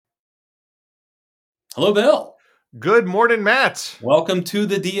Hello, Bill. Good morning, Matt. Welcome to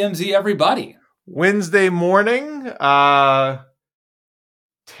the DMZ, everybody. Wednesday morning,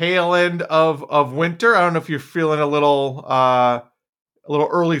 tail end of winter. I don't know if you're feeling a little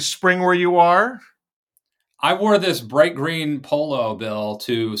early spring where you are. I wore this bright green polo, Bill,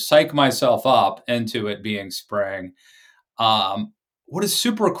 to psych myself up into it being spring. What is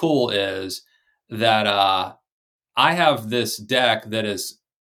super cool is that I have this deck that is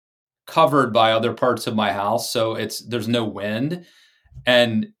covered by other parts of my house, so there's no wind.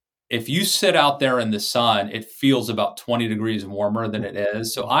 And if you sit out there in the sun, it feels about 20 degrees warmer than it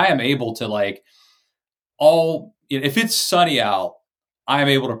is. So I am able to if it's sunny out, I am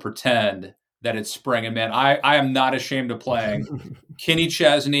able to pretend that it's spring. And man, I am not ashamed of playing Kenny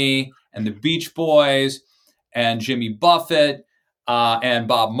Chesney and the Beach Boys and Jimmy Buffett and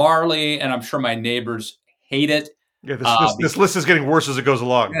Bob Marley. And I'm sure my neighbors hate it. Yeah, this list is getting worse as it goes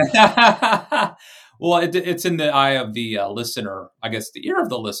along. Well, it's in the eye of the listener, I guess the ear of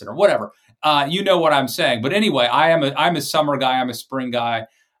the listener, whatever. You know what I'm saying. But anyway, I'm a summer guy. I'm a spring guy.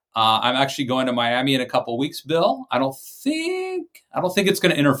 I'm actually going to Miami in a couple of weeks, Bill. I don't think it's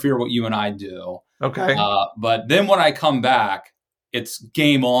going to interfere what you and I do. Okay. But then when I come back, it's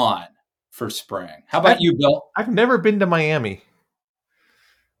game on for spring. How about you, Bill? I've never been to Miami.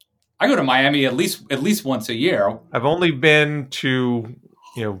 I go to Miami at least once a year. I've only been to,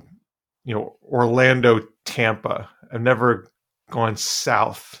 Orlando, Tampa. I've never gone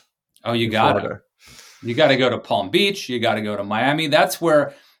south. Oh, you got it. You got to go to Palm Beach. You got to go to Miami. That's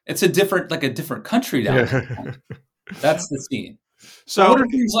where it's a different country down there. That's the scene. So what are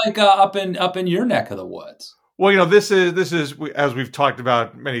things like up in your neck of the woods? Well, this is as we've talked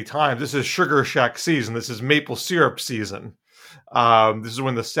about many times. This is Sugar Shack season. This is maple syrup season. This is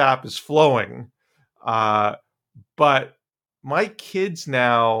when the sap is flowing. But my kids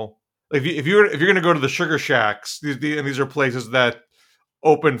now, if you're going to go to the Sugar Shacks, these are places that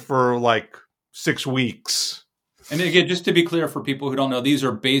open for like 6 weeks. And again, just to be clear for people who don't know, these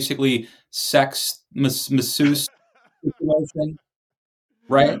are basically sex masseuse situation,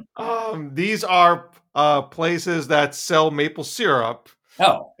 right? These are places that sell maple syrup.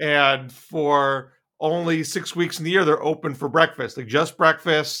 Oh, and for only 6 weeks in the year, they're open for breakfast, like just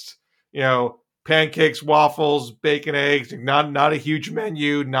breakfast. Pancakes, waffles, bacon, eggs. Not a huge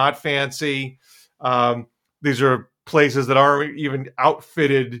menu, not fancy. These are places that aren't even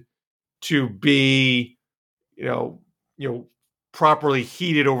outfitted to be, properly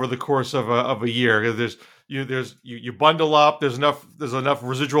heated over the course of a year. You bundle up. There's enough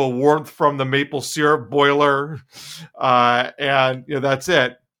residual warmth from the maple syrup boiler, and that's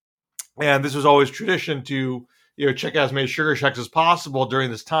it. And this was always tradition to check out as many Sugar Shacks as possible during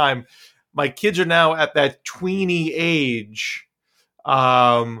this time. My kids are now at that tweeny age,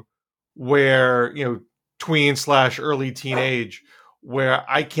 where tween/early teenage, where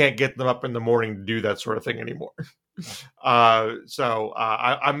I can't get them up in the morning to do that sort of thing anymore. So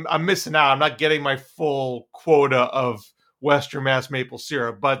I'm missing out. I'm not getting my full quota of Western Mass maple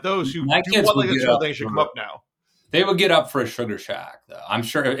syrup. But those who do want this sort of thing should come up now. They would get up for a Sugar Shack, though. I'm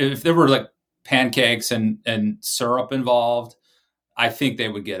sure if there were like pancakes and syrup involved, I think they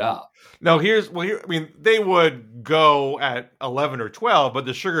would get up. No, they would go at 11 or 12, but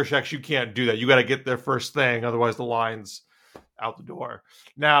the Sugar Shacks, you can't do that. You got to get there first thing. Otherwise, the line's out the door.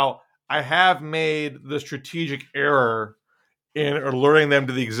 Now, I have made the strategic error in alerting them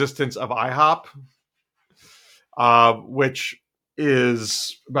to the existence of IHOP, which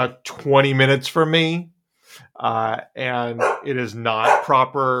is about 20 minutes for me. And it is not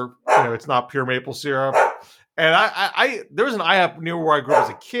proper, it's not pure maple syrup. And I there was an IHOP near where I grew up as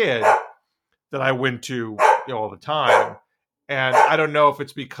a kid that I went to, all the time. And I don't know if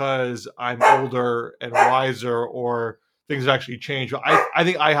it's because I'm older and wiser or things have actually changed. But I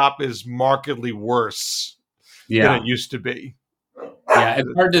think IHOP is markedly worse than it used to be. Yeah, it's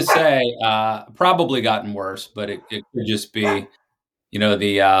hard to say. Probably gotten worse, but it could just be,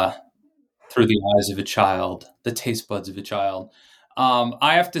 the through the eyes of a child, the taste buds of a child.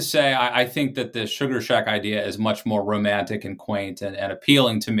 I have to say, I think that the Sugar Shack idea is much more romantic and quaint and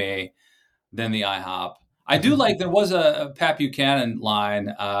appealing to me than the IHOP. I do like, there was a Pat Buchanan line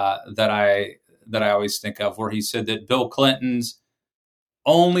that I always think of where he said that Bill Clinton's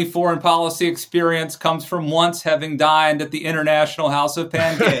only foreign policy experience comes from once having dined at the International House of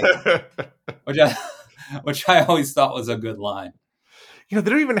Pancakes, which I always thought was a good line. They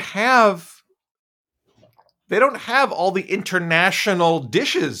don't have all the international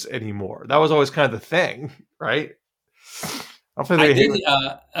dishes anymore. That was always kind of the thing, right? I did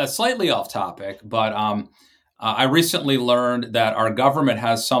slightly off topic, but I recently learned that our government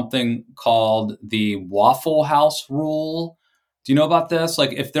has something called the Waffle House rule. Do you know about this?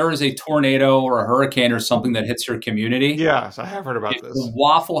 Like, if there is a tornado or a hurricane or something that hits your community, Yes, I have heard about if this. the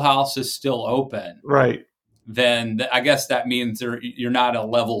Waffle House is still open, Right. then I guess that means you're not a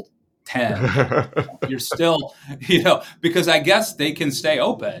level 10. You're still, because I guess they can stay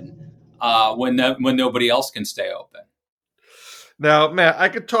open when nobody else can stay open. Now, man, I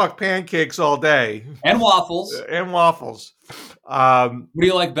could talk pancakes all day. And waffles. And waffles. What do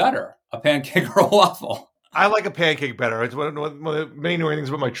you like better, a pancake or a waffle? I like a pancake better. It's one of the main annoying things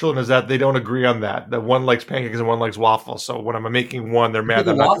about my children is that they don't agree on that. That one likes pancakes and one likes waffles. So when I'm making one, they're mad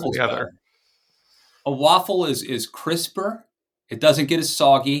that I'm not doing the other. A waffle is crisper. It doesn't get as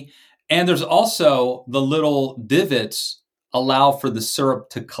soggy. And there's also the little divots allow for the syrup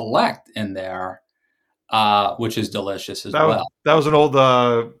to collect in there, which is delicious as well. That was an old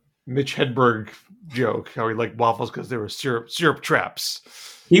Mitch Hedberg joke, how he liked waffles because they were syrup traps.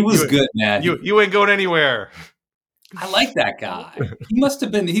 He was good, man. You ain't going anywhere. I like that guy. He must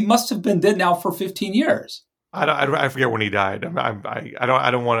have been dead now for 15 years. I forget when he died.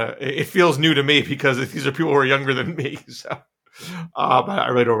 I don't want to. It feels new to me because these are people who are younger than me. So, but I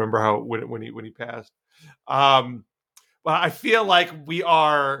really don't remember when he passed. But I feel like we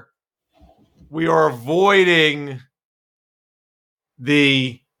are avoiding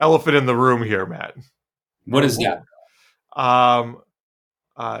the elephant in the room here, Matt. What is that?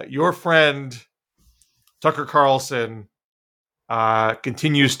 Your friend Tucker Carlson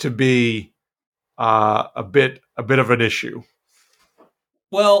continues to be a bit of an issue.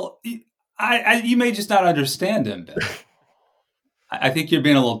 Well, you may just not understand him, Bill. I think you're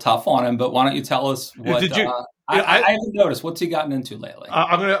being a little tough on him, but why don't you tell us what? I haven't noticed. What's he gotten into lately?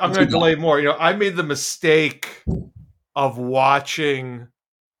 I'm gonna delay more. I made the mistake of watching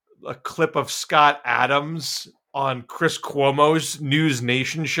a clip of Scott Adams on Chris Cuomo's News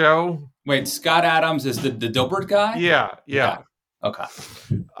Nation show. Wait, Scott Adams is the Dilbert guy? Yeah. Okay.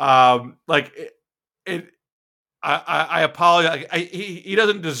 I apologize. He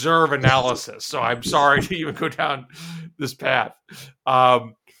doesn't deserve analysis, so I'm sorry to even go down this path.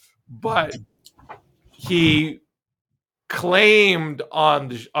 But he claimed on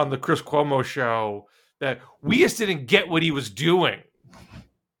the Chris Cuomo show that we just didn't get what he was doing.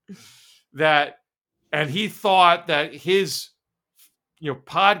 And he thought that his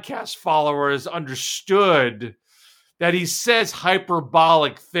podcast followers understood that he says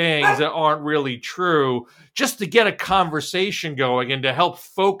hyperbolic things that aren't really true just to get a conversation going and to help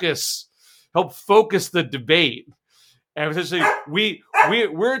focus the debate. And essentially,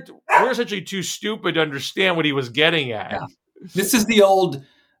 we're essentially too stupid to understand what he was getting at. Yeah. This is the old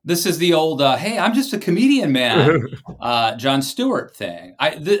hey, I'm just a comedian, man, Jon Stewart thing.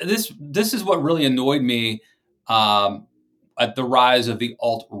 This is what really annoyed me at the rise of the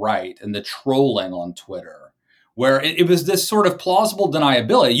alt-right and the trolling on Twitter, where it was this sort of plausible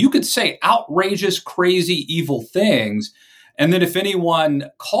deniability. You could say outrageous, crazy, evil things, and then if anyone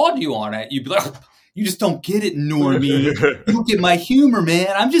called you on it, you'd be like, you just don't get it, normie. You don't get my humor, man.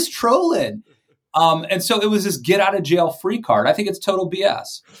 I'm just trolling. And so it was this get out of jail free card. I think it's total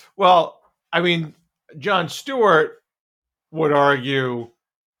BS. Well, I mean, Jon Stewart would argue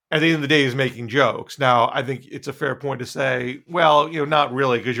at the end of the day he's making jokes. Now, I think it's a fair point to say, well, not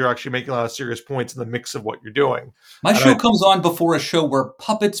really, because you're actually making a lot of serious points in the mix of what you're doing. My show comes on before a show where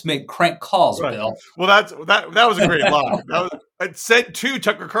puppets make crank calls, right. Bill. Well, that was a great line. It said to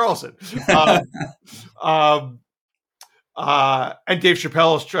Tucker Carlson. And Dave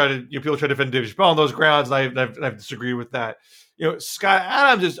Chappelle people try to defend Dave Chappelle on those grounds, and I've disagreed with that. Scott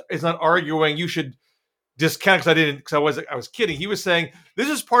Adams is not arguing you should discount because I was kidding. He was saying this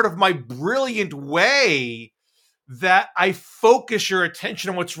is part of my brilliant way that I focus your attention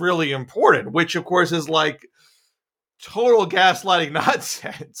on what's really important, which of course is like total gaslighting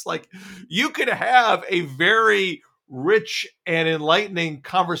nonsense. Like you could have a very rich and enlightening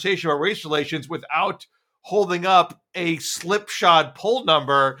conversation about race relations without holding up a slipshod poll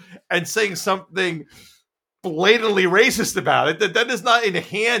number and saying something blatantly racist about it. That does not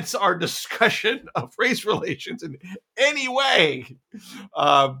enhance our discussion of race relations in any way.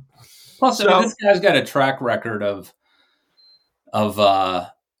 Plus, this guy's got a track record of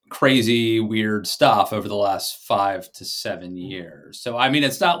crazy, weird stuff over the last 5 to 7 years. So, I mean,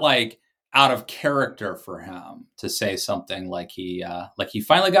 it's not like out of character for him to say something like he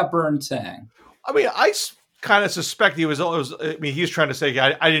finally got burned saying. I mean, I kind of suspect he was. I mean, he's trying to say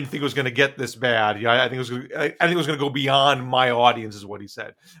I didn't think it was going to get this bad. I think it was going to go beyond my audience, is what he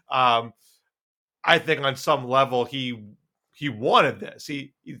said. I think on some level he wanted this.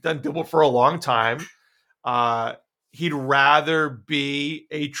 He's done Dibble for a long time. he'd rather be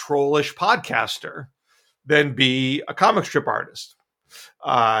a trollish podcaster than be a comic strip artist.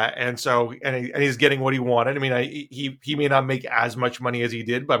 And he's getting what he wanted. I mean, he may not make as much money as he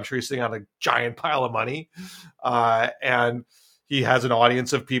did, but I'm sure he's sitting on a giant pile of money. And he has an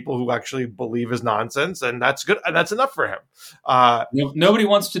audience of people who actually believe his nonsense, and that's good. And that's enough for him. Nobody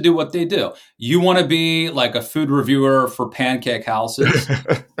wants to do what they do. You want to be like a food reviewer for pancake houses.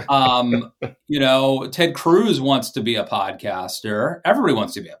 Ted Cruz wants to be a podcaster. Everybody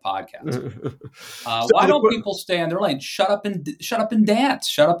wants to be a podcaster. Why don't people stay in their lane? Shut up and dance.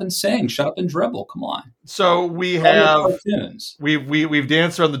 Shut up and sing. Shut up and dribble. Come on. So we've danced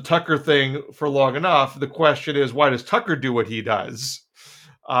around the Tucker thing for long enough. The question is, why does Tucker do what he does?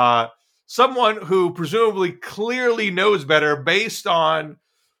 Someone who presumably clearly knows better based on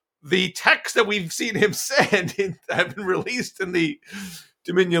the text that we've seen him send have been released in the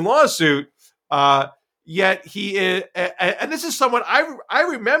Dominion lawsuit. Yet he is, and this is someone I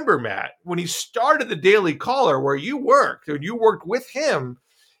remember, Matt, when he started the Daily Caller, where you worked with him.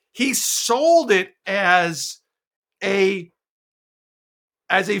 He sold it as a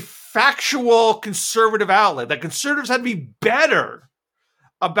factual conservative outlet, that conservatives had to be better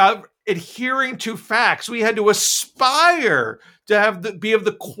about adhering to facts. We had to aspire to be of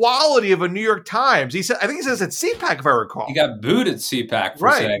the quality of a New York Times. He said, I think he says at CPAC, if I recall. He got booed at CPAC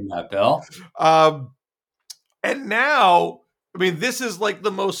for saying that, Bill. And now, I mean, this is like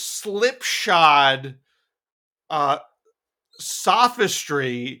the most slipshod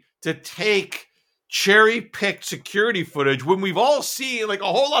sophistry to take cherry-picked security footage when we've all seen like a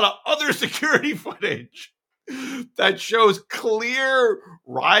whole lot of other security footage that shows clear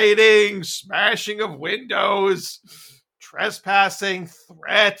rioting, smashing of windows, trespassing,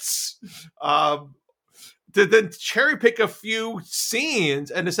 threats, to then cherry pick a few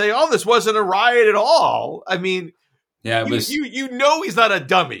scenes and to say, oh, this wasn't a riot at all. I mean, yeah, you know he's not a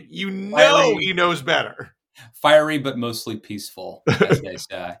dummy. You know he knows better. Fiery, but mostly peaceful, as they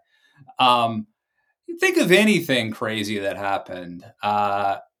say. Think of anything crazy that happened.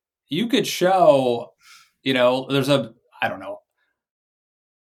 You could show, there's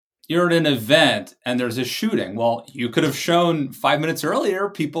you're at an event and there's a shooting. Well, you could have shown 5 minutes earlier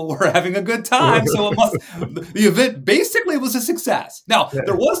people were having a good time. So the event basically was a success. Now,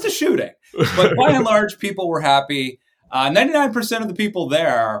 there was the shooting, but by and large, people were happy. 99% of the people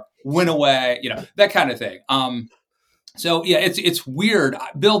there went away, that kind of thing. So yeah, it's weird.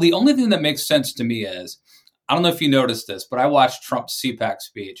 Bill, the only thing that makes sense to me is, I don't know if you noticed this, but I watched Trump's CPAC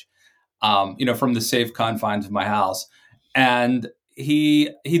speech, from the safe confines of my house. And he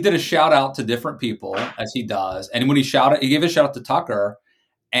did a shout out to different people, as he does. And when he gave a shout out to Tucker,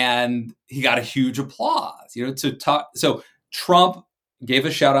 and he got a huge applause. So Trump gave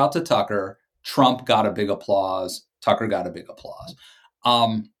a shout out to Tucker. Trump got a big applause. Tucker got a big applause.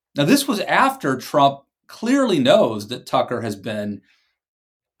 Now this was after Trump clearly knows that Tucker has been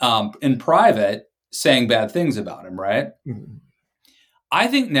in private saying bad things about him, right? Mm-hmm. I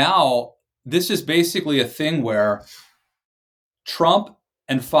think now this is basically a thing where Trump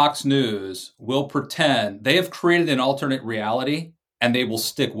and Fox News will pretend they have created an alternate reality and they will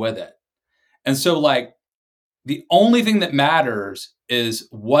stick with it. And so the only thing that matters is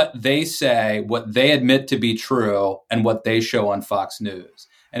what they say, what they admit to be true, and what they show on Fox News.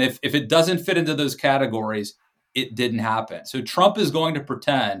 And if it doesn't fit into those categories, it didn't happen. So Trump is going to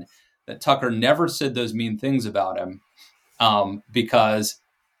pretend that Tucker never said those mean things about him because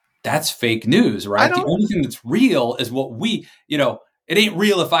that's fake news, right? The only thing that's real is what it ain't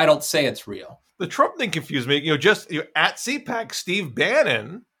real if I don't say it's real. The Trump thing confused me. At CPAC, Steve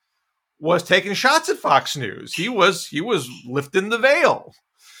Bannon was taking shots at Fox News. He was lifting the veil.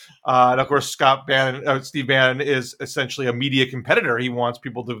 And of course, Steve Bannon is essentially a media competitor. He wants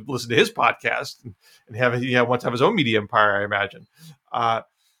people to listen to his podcast and wants to have his own media empire, I imagine. But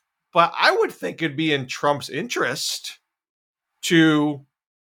I would think it'd be in Trump's interest to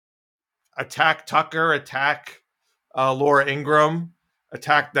attack Tucker, attack Laura Ingraham,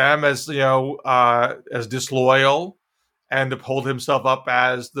 attack them as disloyal, and to hold himself up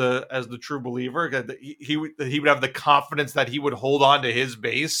as the true believer. He would have the confidence that he would hold on to his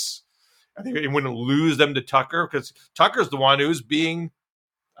base. I think he wouldn't lose them to Tucker, because Tucker's the one who's being,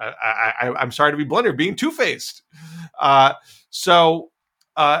 I'm sorry to be blunt here, being two-faced.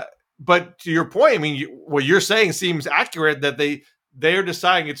 But to your point, I mean, what you're saying seems accurate, that they're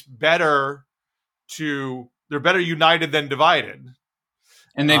deciding they're better united than divided.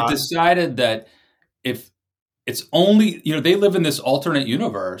 And they've decided that if it's only, they live in this alternate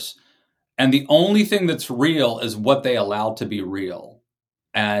universe, and the only thing that's real is what they allow to be real.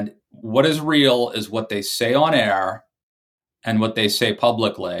 And what is real is what they say on air and what they say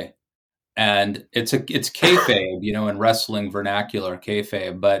publicly. And it's kayfabe, in wrestling vernacular,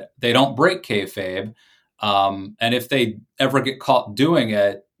 kayfabe, but they don't break kayfabe. And if they ever get caught doing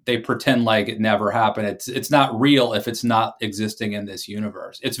it, they pretend like it never happened. It's not real if it's not existing in this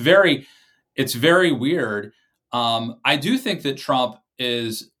universe. It's very weird. I do think that Trump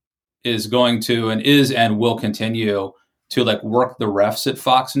is going to and will continue to like work the refs at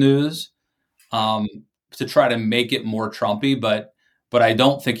Fox News to try to make it more Trumpy, but I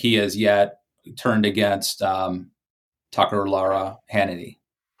don't think he has yet turned against Tucker, Laura, Hannity.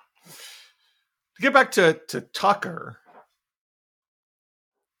 To get back to Tucker,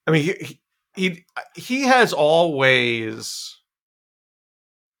 I mean, he has always,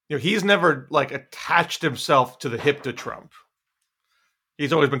 he's never like attached himself to the hip to Trump.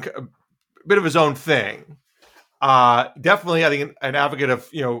 He's always been a bit of his own thing. Definitely, I think an advocate of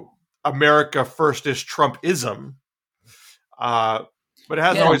America first is Trumpism. But it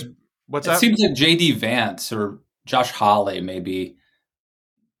hasn't always. What's that? It seems like J.D. Vance or Josh Hawley maybe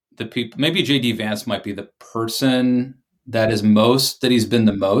the people. Maybe J.D. Vance might be the person that he's been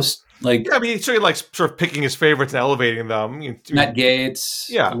the most like. Yeah, I mean, he's certainly like sort of picking his favorites and elevating them. Matt Gaetz,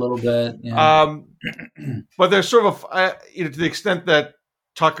 a little bit. Yeah. But there's sort of to the extent that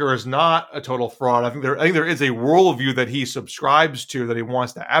Tucker is not a total fraud. I think there is a worldview that he subscribes to that he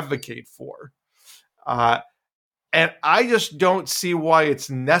wants to advocate for. And I just don't see why it's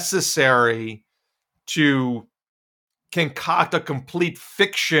necessary to concoct a complete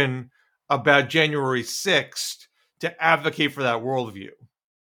fiction about January 6th to advocate for that worldview.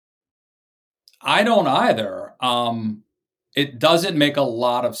 I don't either. It doesn't make a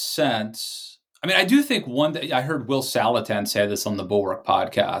lot of sense. I mean, I do think I heard Will Salatan say this on the Bulwark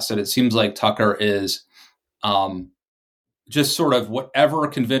podcast, that it seems like Tucker is just sort of whatever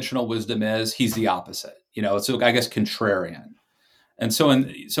conventional wisdom is, he's the opposite. So I guess contrarian. And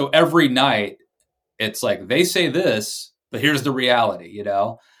so every night it's like they say this, but here's the reality,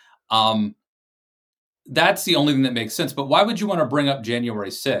 That's the only thing that makes sense. But why would you want to bring up January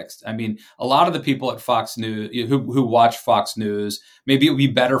 6th? I mean, a lot of the people at Fox News who watch Fox News, maybe it would be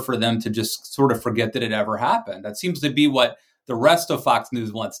better for them to just sort of forget that it ever happened. That seems to be what the rest of Fox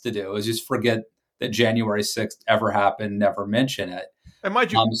News wants to do, is just forget that January 6th ever happened, never mention it. And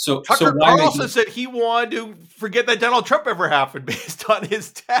mind you, Tucker Carlson said he wanted to forget that Donald Trump ever happened based on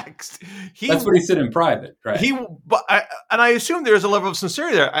his text. That's what he said in private, right? I assume there's a level of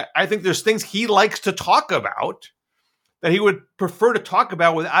sincerity there. I think there's things he likes to talk about that he would prefer to talk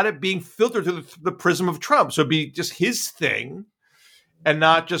about without it being filtered through the prism of Trump. So it'd be just his thing and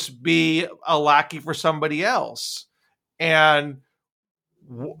not just be a lackey for somebody else. And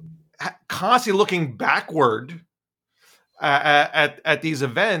constantly looking backward at these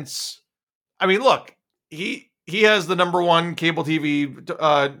events. I mean, look, he has the number one cable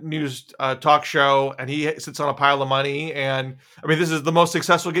TV news talk show, and he sits on a pile of money. And I mean, this is the most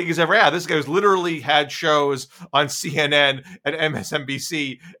successful gig he's ever had. This guy's literally had shows on CNN and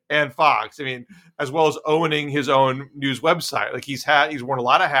MSNBC and Fox. I mean, as well as owning his own news website. Like he's worn a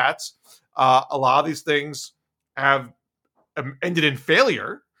lot of hats. A lot of these things have ended in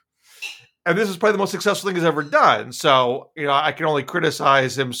failure. And this is probably the most successful thing he's ever done. So, I can only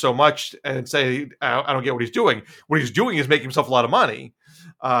criticize him so much and say, I don't get what he's doing. What he's doing is making himself a lot of money.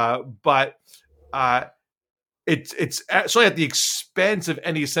 But it's certainly at the expense of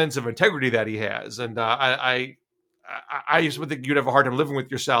any sense of integrity that he has. And I just would think you'd have a hard time living with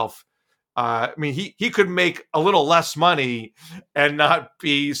yourself. I mean, he could make a little less money and not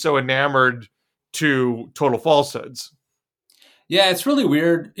be so enamored to total falsehoods. Yeah, it's really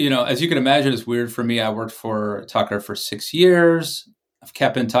weird. As you can imagine, it's weird for me. I worked for Tucker for 6 years. I've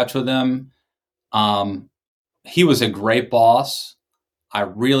kept in touch with him. He was a great boss. I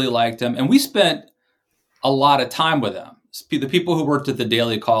really liked him. And we spent a lot of time with him. The people who worked at the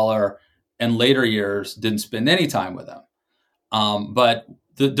Daily Caller in later years didn't spend any time with him. But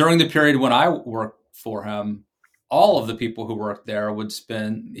during the period when I worked for him, all of the people who worked there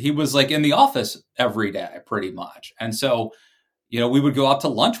he was like in the office every day, pretty much. And so, we would go out to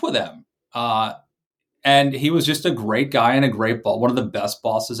lunch with him. And he was just a great guy and a great boss, one of the best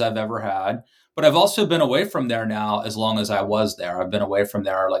bosses I've ever had. But I've also been away from there now as long as I was there. I've been away from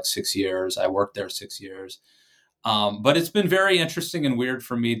there like 6 years. I worked there 6 years. But it's been very interesting and weird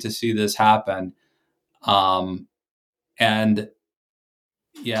for me to see this happen. And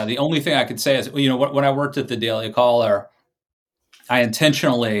yeah, the only thing I could say is, when I worked at the Daily Caller, I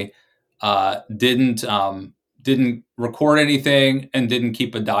intentionally didn't record anything and didn't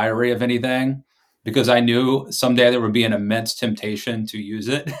keep a diary of anything. because I knew someday there would be an immense temptation to use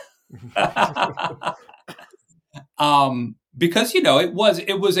it. Because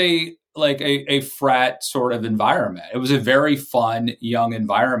it was a frat sort of environment. It was a very fun young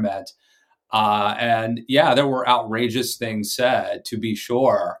environment, and yeah, there were outrageous things said, to be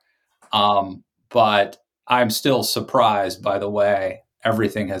sure. But I'm still surprised by the way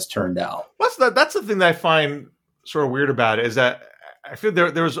everything has turned out. That's the thing that I find sort of weird about it, is that I feel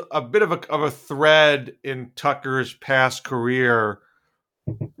there was a bit of a thread in Tucker's past career,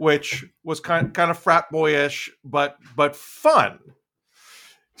 which was kind of frat boyish, but fun.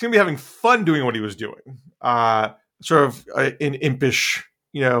 He seemed to be having fun doing what he was doing, sort of an impish,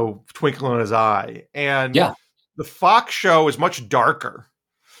 twinkle in his eye. And yeah, the Fox show is much darker.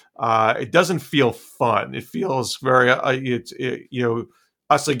 It doesn't feel fun. It feels very,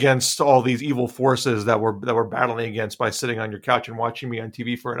 us against all these evil forces that we're battling against by sitting on your couch and watching me on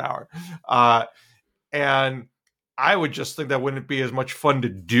TV for an hour. And I would just think that wouldn't be as much fun to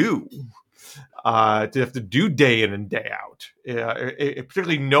do, to have to do day in and day out,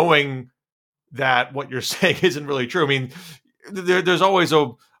 particularly knowing that what you're saying isn't really true. I mean, there's always a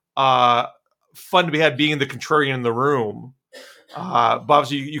fun to be had being the contrarian in the room. But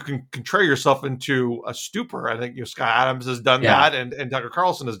obviously you can contrary yourself into a stupor. I think Scott Adams has done that, and Tucker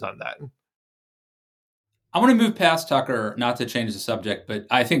Carlson has done that. I want to move past Tucker, not to change the subject, but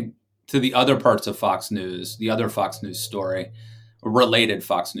I think to the other parts of Fox News, the other Fox News story, related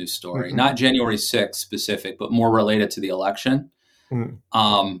Fox News story, not January 6th specific, but more related to the election,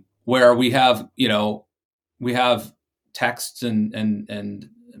 where we have texts and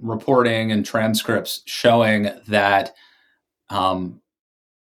reporting and transcripts showing that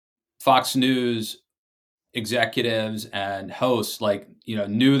Fox News executives and hosts knew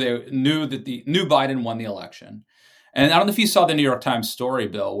Biden won the election. And I don't know if you saw the New York Times story,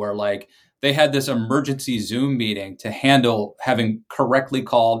 Bill, where they had this emergency Zoom meeting to handle having correctly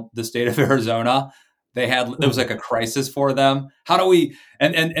called the state of Arizona. There was a crisis for them. How do we,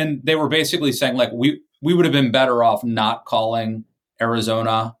 and they were basically saying we would have been better off not calling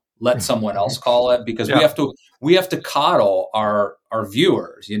Arizona, let someone else call it, because we have to coddle our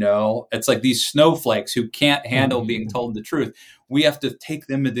viewers. It's like these snowflakes who can't handle being told the truth. We have to take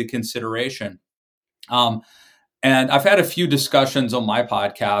them into consideration. And I've had a few discussions on my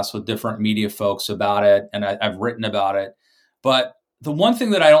podcast with different media folks about it, and I've written about it. But the one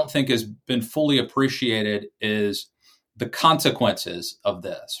thing that I don't think has been fully appreciated is the consequences of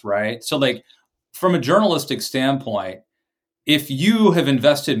this, right? So from a journalistic standpoint, if you have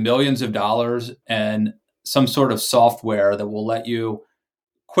invested millions of dollars in some sort of software that will let you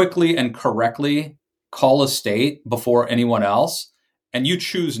quickly and correctly call a state before anyone else, and you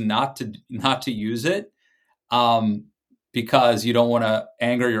choose not to use it because you don't want to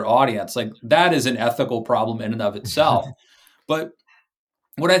anger your audience, that is an ethical problem in and of itself. But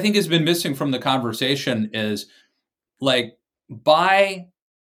what I think has been missing from the conversation is by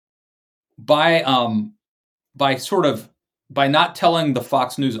not telling the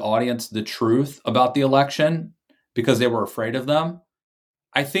Fox News audience the truth about the election because they were afraid of them,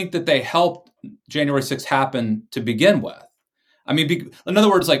 I think that they helped January 6th happen to begin with. I mean, in other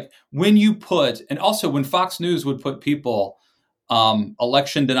words, when you and also when Fox News would put people,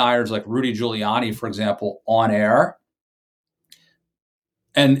 election deniers like Rudy Giuliani, for example, on air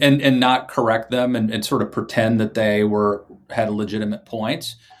and not correct them and sort of pretend that they had legitimate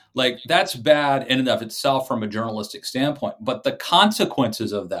points, that's bad in and of itself from a journalistic standpoint. But the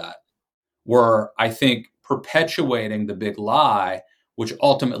consequences of that were, I think, perpetuating the big lie, which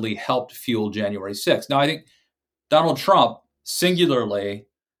ultimately helped fuel January 6th. Now, I think Donald Trump singularly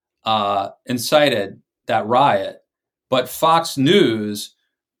incited that riot, but Fox News,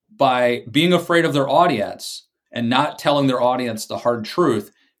 by being afraid of their audience and not telling their audience the hard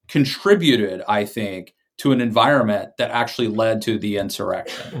truth, contributed, I think, to an environment that actually led to the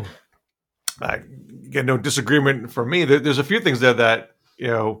insurrection. Again, no disagreement from me. There's a few things there that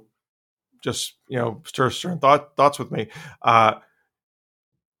stir certain thoughts with me.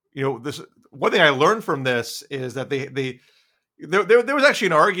 This one thing I learned from this is that there was actually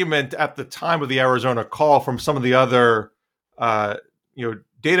an argument at the time of the Arizona call from some of the other data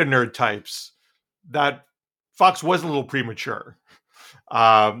nerd types that Fox was a little premature.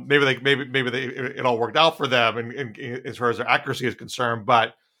 Maybe it all worked out for them, and as far as their accuracy is concerned,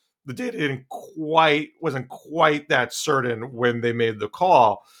 but the data wasn't quite that certain when they made the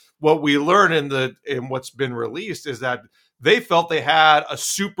call. What we learned in what's been released is that they felt they had a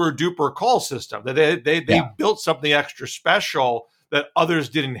super duper call system, that they built something extra special that others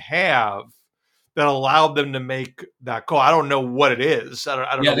didn't have, that allowed them to make that call. I don't know what it is. I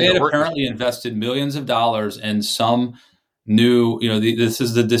don't know. Yeah, they had apparently invested millions of dollars in some new, this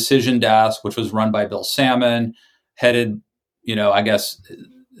is the decision desk, which was run by Bill Salmon, headed, I guess,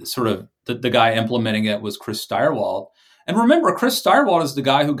 sort of the guy implementing it was Chris Stirewalt. And remember, Chris Stirewalt is the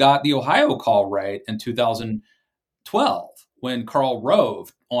guy who got the Ohio call right in 2012 when Karl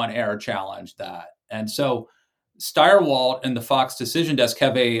Rove on air challenged that. And so Stirewalt and the Fox decision desk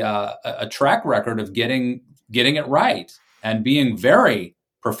have a track record of getting it right and being very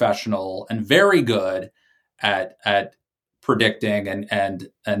professional and very good at predicting and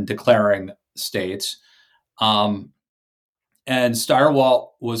declaring states. And Stirewalt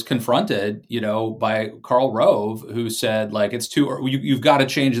was confronted, by Karl Rove, who said, like, it's you've got to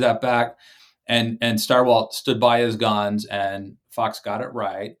change that back. And Stirewalt stood by his guns, and Fox got it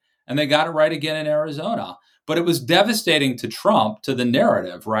right. And they got it right again in Arizona. But it was devastating to Trump, to the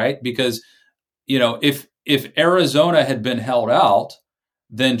narrative, right? Because, if Arizona had been held out,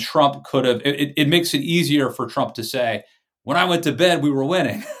 then Trump could have, it makes it easier for Trump to say, when I went to bed, we were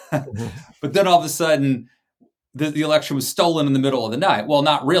winning. But then all of a sudden, the election was stolen in the middle of the night. Well,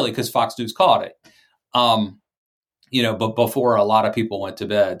 not really, because Fox News caught it. But before a lot of people went to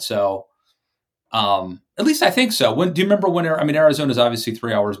bed. So at least I think so. Do you remember when, Arizona's obviously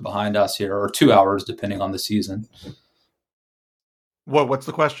 3 hours behind us here, or 2 hours, depending on the season. What's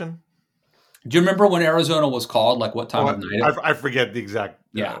the question? Do you remember when Arizona was called? Like what time of night? I forget the exact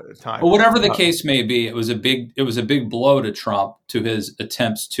time. But whatever the case may be, it was a big blow to Trump, to his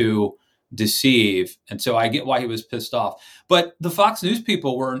attempts to deceive. And so I get why he was pissed off. But the Fox News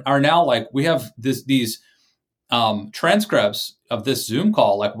people are now like, we have these transcripts of this Zoom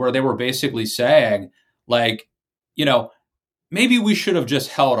call, like where they were basically saying, like, maybe we should have just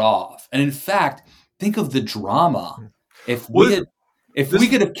held off. And in fact, think of the drama. If we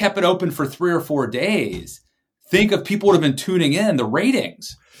could have kept it open for 3 or 4 days, think if people would have been tuning in, the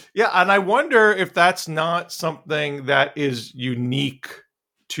ratings. Yeah, and I wonder if that's not something that is unique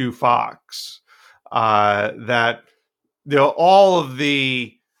to Fox. That all of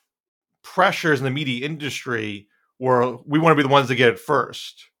the pressures in the media industry were, we want to be the ones to get it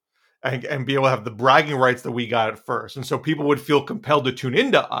first and be able to have the bragging rights that we got it first. And so people would feel compelled to tune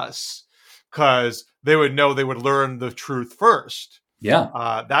into us because they would know they would learn the truth first.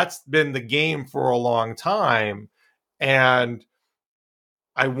 Yeah. That's been the game for a long time. And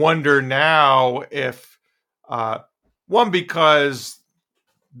I wonder now if, one, because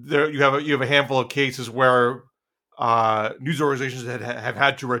you have a handful of cases where news organizations have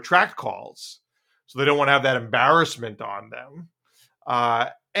had to retract calls, so they don't want to have that embarrassment on them.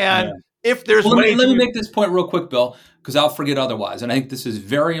 If there's let me make this point real quick, Bill, because I'll forget otherwise, and I think this is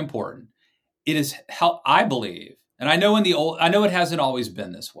very important. It is how I believe, and I know it hasn't always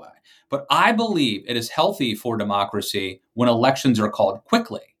been this way, but I believe it is healthy for democracy when elections are called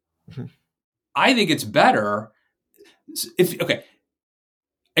quickly. Mm-hmm. I think it's better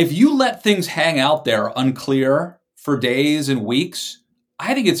if you let things hang out there unclear for days and weeks.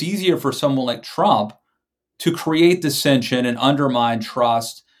 I think it's easier for someone like Trump to create dissension and undermine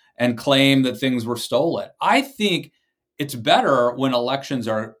trust and claim that things were stolen. I think it's better when elections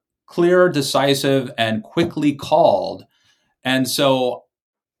are clear, decisive, and quickly called. And so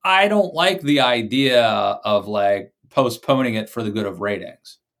I don't like the idea of like postponing it for the good of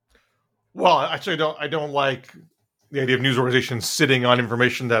ratings. Well, actually, I don't like the idea of news organizations sitting on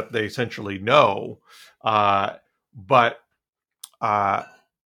information that they essentially know. But I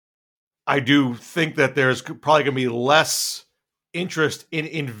do think that there's probably going to be less interest in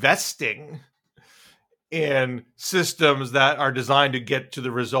investing in systems that are designed to get to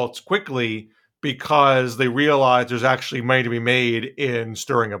the results quickly, because they realize there's actually money to be made in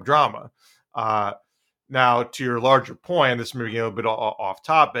stirring up drama. Now, to your larger point, this may be a little bit off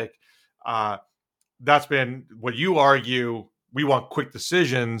topic. That's been what you argue. We want quick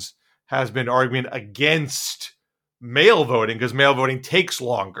decisions has been argument against mail voting, because mail voting takes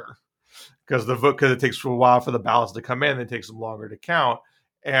longer because it takes a while for the ballots to come in. It takes them longer to count.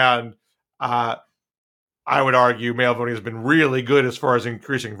 And I would argue mail voting has been really good as far as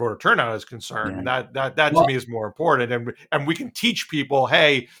increasing voter turnout is concerned. Yeah. That to me is more important. And we can teach people,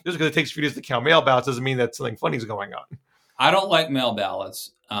 hey, just because it takes a few days to count mail ballots doesn't mean that something funny is going on. I don't like mail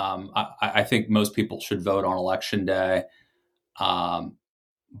ballots. I think most people should vote on election day.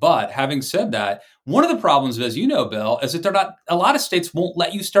 But having said that, one of the problems, as you know, Bill, is that a lot of states won't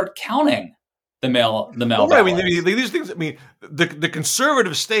let you start counting the mail ballots. I mean, these things. I mean, the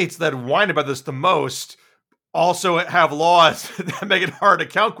conservative states that whine about this the most also have laws that make it hard to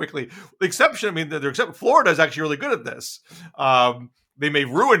count quickly. The exception, Florida is actually really good at this. They may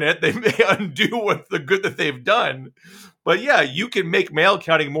ruin it. They may undo what the good that they've done. But yeah, you can make mail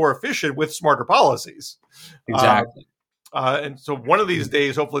counting more efficient with smarter policies. Exactly. And so one of these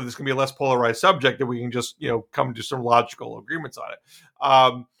days, hopefully this can be a less polarized subject and we can just, come to some logical agreements on it.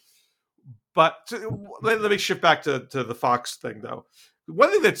 But let me shift back to the Fox thing, though.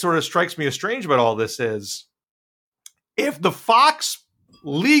 One thing that sort of strikes me as strange about all this is if the Fox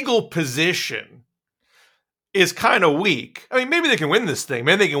legal position is kind of weak. I mean, maybe they can win this thing.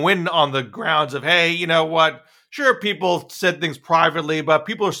 Maybe they can win on the grounds of, hey, you know what? Sure, people said things privately, but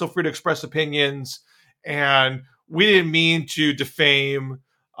people are still free to express opinions. And we didn't mean to defame.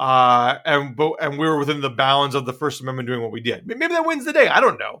 And we were within the bounds of the First Amendment doing what we did. Maybe that wins the day. I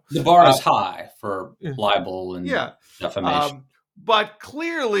don't know. The bar is high for libel and defamation. But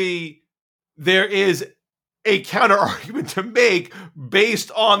clearly there is a counter argument to make based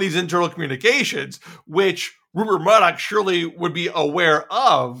on these internal communications, which Rupert Murdoch surely would be aware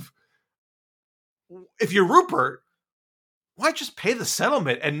of. If you're Rupert, why just pay the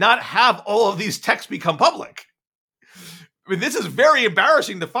settlement and not have all of these texts become public? I mean, this is very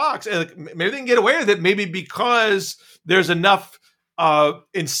embarrassing to Fox. And maybe they can get away with it, maybe because there's enough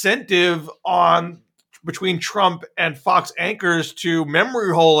incentive between Trump and Fox anchors to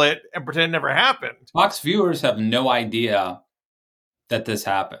memory hole it and pretend it never happened. Fox viewers have no idea that this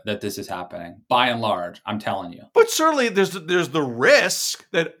is happening. By and large, I'm telling you. But certainly there's the risk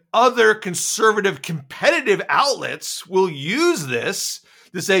that other conservative competitive outlets will use this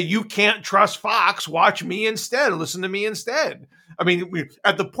to say, you can't trust Fox, watch me instead, listen to me instead. I mean,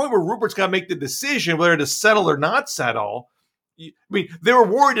 at the point where Rupert's got to make the decision whether to settle or not settle, I mean, they were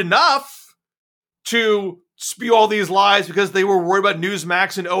worried enough to spew all these lies because they were worried about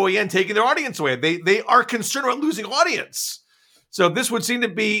Newsmax and OAN taking their audience away. They are concerned about losing audience. So this would seem to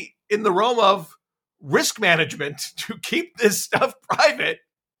be in the realm of risk management to keep this stuff private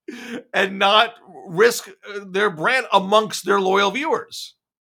and not risk their brand amongst their loyal viewers.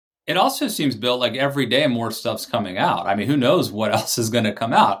 It also seems, Bill, like every day more stuff's coming out. I mean, who knows what else is going to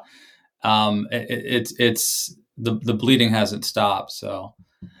come out? It's the bleeding hasn't stopped. So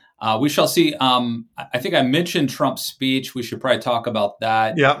we shall see. I think I mentioned Trump's speech. We should probably talk about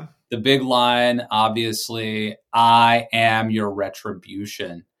that. Yeah. The big line, obviously, I am your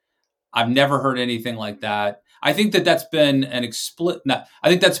retribution. I've never heard anything like that. I think that's been an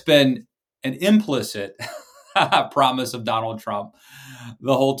implicit promise of Donald Trump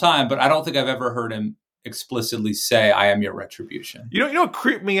the whole time, but I don't think I've ever heard him explicitly say, I am your retribution. You know what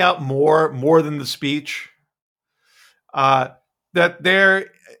creeped me out more than the speech? That there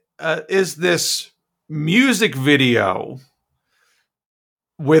is this music video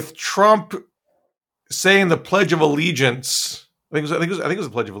with Trump saying the Pledge of Allegiance. I think it was the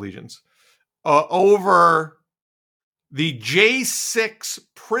Pledge of Allegiance over the J6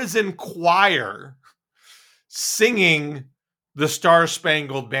 prison choir singing the Star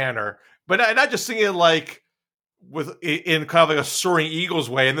Spangled Banner, but not just singing it like in kind of like a Soaring Eagles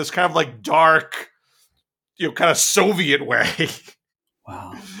way, in this kind of like dark, kind of Soviet way.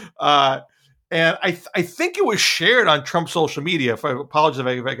 Wow. And I think it was shared on Trump's social media. I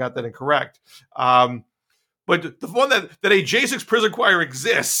apologize if I got that incorrect. But the one that a J6 prison choir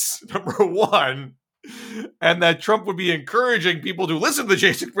exists, number one, and that Trump would be encouraging people to listen to the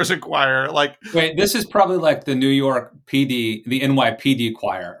J6 prison choir. Wait, this is probably like the New York PD, the NYPD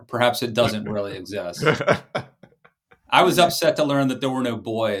choir. Perhaps it doesn't really exist. I was upset to learn that there were no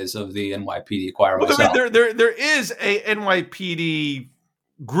boys of the NYPD choir. Well, there is a NYPD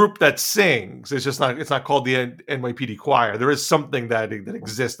group that sings. It's not called the NYPD choir. There is something that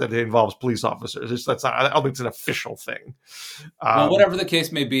exists that involves police officers. I don't think it's an official thing. Well, whatever the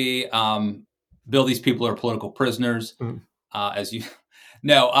case may be, Bill, these people are political prisoners. This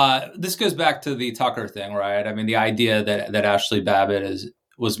goes back to the Tucker thing, right? I mean, the idea that Ashley Babbitt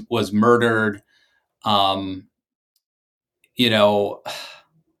was murdered.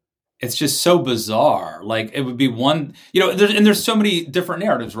 It's just so bizarre. Like, it would be one, there's so many different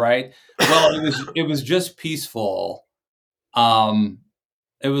narratives, right? Well, it was just peaceful. It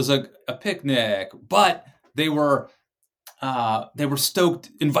was a picnic, but they were stoked,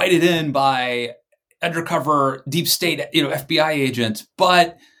 invited in by undercover deep state, FBI agents,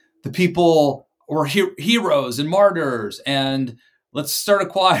 but the people were heroes and martyrs, and let's start a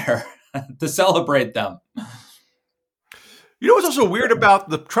choir to celebrate them. You know what's also weird about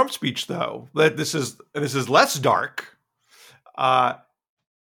the Trump speech, though, that this is less dark,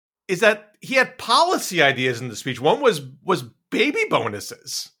 is that he had policy ideas in the speech. One was baby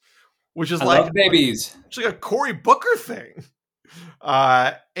bonuses, which is love babies. It's like a Cory Booker thing,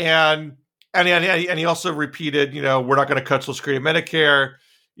 and and he also repeated, we're not going to cut Social Security, Medicare.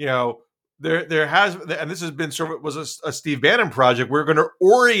 There has, and this has been sort of was a Steve Bannon project. We're going to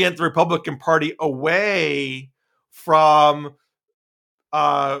orient the Republican Party away from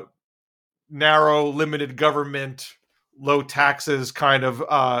narrow, limited government, low taxes kind of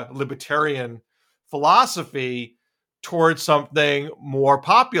libertarian philosophy towards something more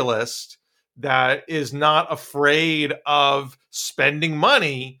populist that is not afraid of spending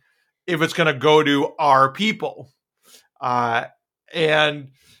money if it's going to go to our people. And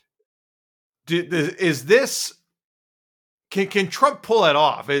is this, can Trump pull that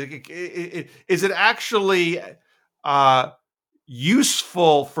off? Is it actually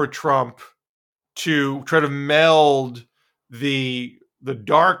useful for Trump to try to meld the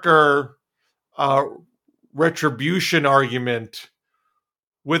darker retribution argument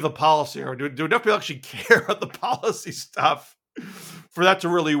with a policy, or do enough people actually care about the policy stuff for that to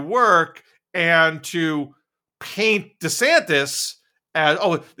really work, and to paint DeSantis as,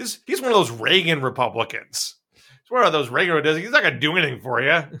 he's one of those Reagan Republicans. He's one of those Reagan Republicans. He's not going to do anything for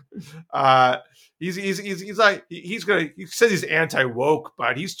you. He's like, he says he's anti-woke,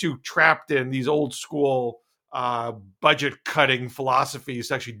 but he's too trapped in these old school budget cutting philosophies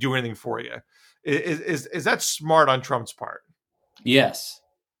to actually do anything for you. Is that smart on Trump's part? Yes,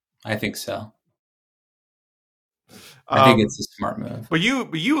 I think so. I think it's a smart move. But you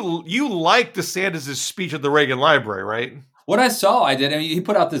like DeSantis' speech at the Reagan Library, right? What I saw, I did. I mean, he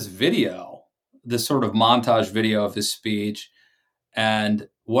put out this video, this sort of montage video of his speech, and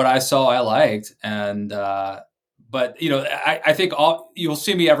what I saw, I liked. And but I think you'll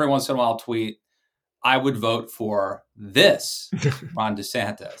see me every once in a while tweet, I would vote for this Ron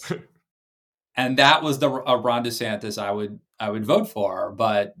DeSantis. And that was the Ron DeSantis I would vote for.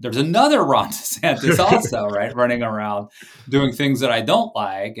 But there's another Ron DeSantis also, right, running around doing things that I don't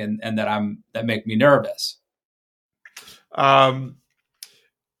like and that make me nervous.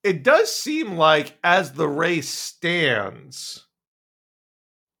 It does seem like, as the race stands,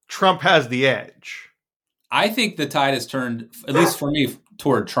 Trump has the edge. I think the tide has turned, at least for me,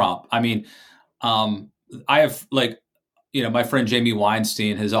 toward Trump. I mean, I have my friend Jamie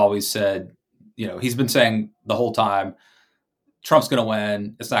Weinstein has always said, he's been saying the whole time, Trump's going to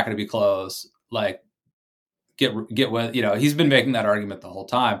win. It's not going to be close. Like, get with, he's been making that argument the whole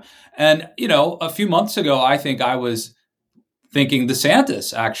time. And, a few months ago, I think I was thinking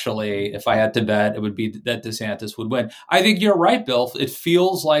DeSantis, actually, if I had to bet, it would be that DeSantis would win. I think you're right, Bill. It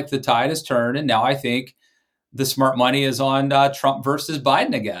feels like the tide has turned. And now I think the smart money is on Trump versus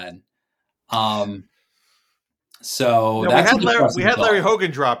Biden again. So we had Larry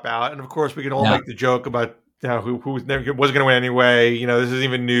Hogan drop out, and of course we can all make the joke about who was never wasn't going to win anyway. This isn't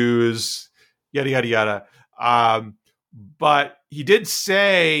even news. Yada yada yada. But he did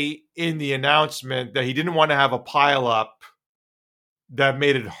say in the announcement that he didn't want to have a pileup that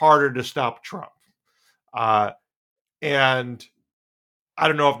made it harder to stop Trump. And I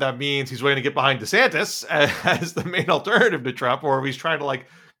don't know if that means he's willing to get behind DeSantis as the main alternative to Trump, or if he's trying to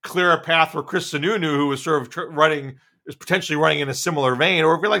clear a path for Chris Sununu, who was sort of is potentially running in a similar vein,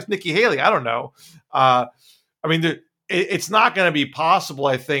 or if he likes Nikki Haley. I don't know. It's not going to be possible,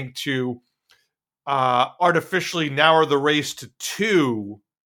 I think, to artificially narrow the race to 2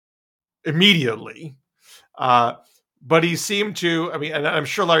 immediately. But he seemed to, and I'm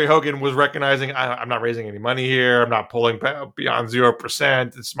sure Larry Hogan was recognizing, I'm not raising any money here. I'm not pulling beyond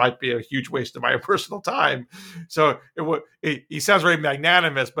 0%. This might be a huge waste of my personal time. So he sounds very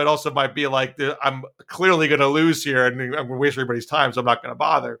magnanimous, but also might be like, I'm clearly going to lose here and I'm going to waste everybody's time, so I'm not going to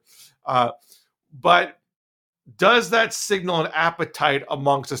bother. But does that signal an appetite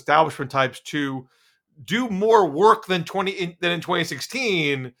amongst establishment types to do more work than in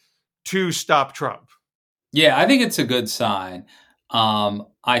 2016 to stop Trump? Yeah, I think it's a good sign.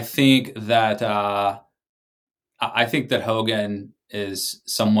 I think that Hogan is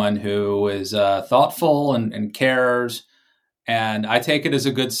someone who is thoughtful and cares, and I take it as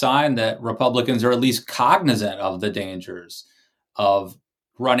a good sign that Republicans are at least cognizant of the dangers of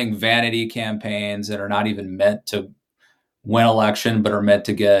running vanity campaigns that are not even meant to win election, but are meant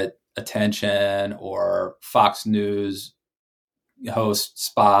to get attention, or Fox News host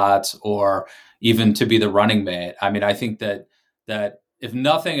spots, or even to be the running mate. I think that if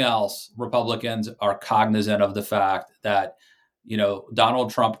nothing else, Republicans are cognizant of the fact that,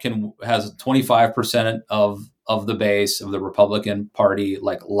 Donald Trump has 25% of the base of the Republican Party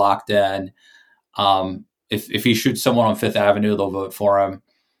locked in. If he shoots someone on Fifth Avenue, they'll vote for him.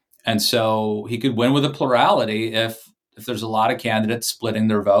 And so he could win with a plurality if there's a lot of candidates splitting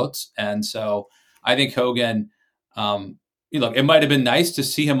their votes. And so I think Hogan look, it might have been nice to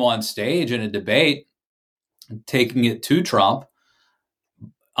see him on stage in a debate, taking it to Trump.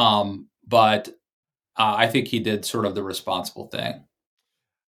 But I think he did sort of the responsible thing.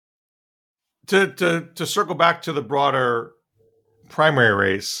 To circle back to the broader primary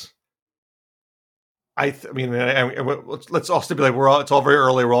race, let's all stipulate it's all very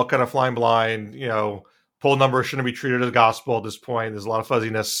early. We're all kind of flying blind. Poll numbers shouldn't be treated as gospel at this point. There's a lot of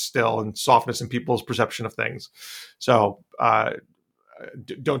fuzziness still and softness in people's perception of things. So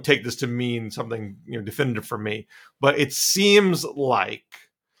don't take this to mean something definitive for me. But it seems like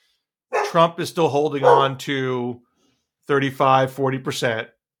Trump is still holding on to 35-40%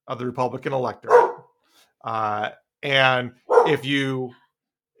 of the Republican electorate. And if you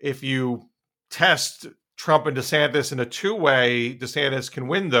test Trump and DeSantis in a two-way, DeSantis can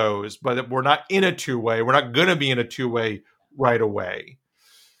win those, but we're not in a two-way. We're not going to be in a two-way right away.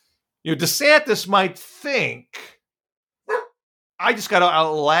 DeSantis might think, I just got to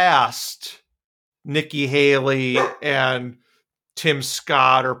outlast Nikki Haley and Tim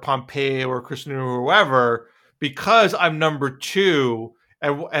Scott or Pompeo or Kristen or whoever because I'm number two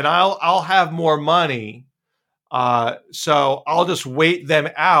and I'll have more money. So I'll just wait them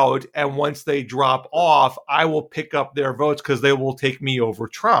out. And once they drop off, I will pick up their votes because they will take me over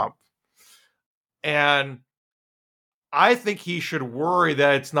Trump. And I think he should worry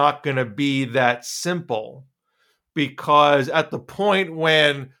that it's not going to be that simple, because at the point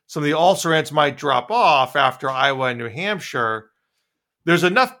when some of the also-rans might drop off after Iowa and New Hampshire, there's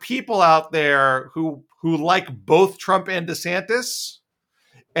enough people out there who like both Trump and DeSantis.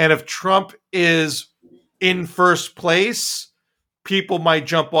 And if Trump is in first place, people might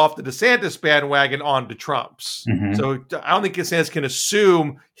jump off the DeSantis bandwagon onto Trump's. Mm-hmm. So I don't think DeSantis can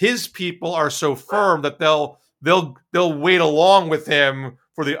assume his people are so firm that they'll wait along with him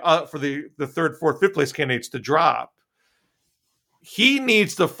for the third, fourth, fifth place candidates to drop. He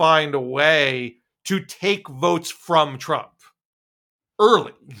needs to find a way to take votes from Trump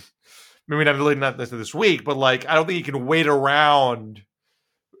early. Maybe not this week, but I don't think he can wait around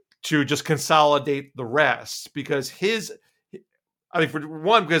to just consolidate the rest, because Trump's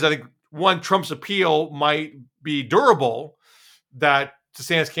appeal might be durable, that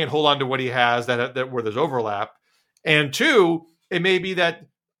DeSantis can't hold on to what he has, that where there's overlap. And two, it may be that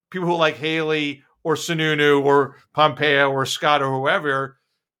people who like Haley or Sununu or Pompeo or Scott or whoever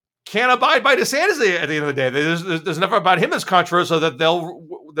can't abide by DeSantis at the end of the day. There's enough about him that's controversial that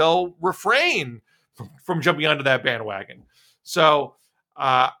they'll refrain from jumping onto that bandwagon. So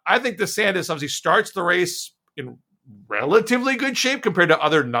I think DeSantis obviously starts the race in relatively good shape compared to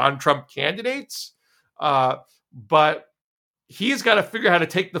other non-Trump candidates. But he's got to figure out how to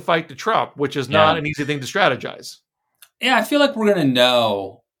take the fight to Trump, which is not an easy thing to strategize. Yeah, I feel like we're going to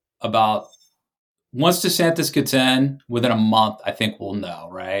know about, once DeSantis gets in within a month, I think we'll know,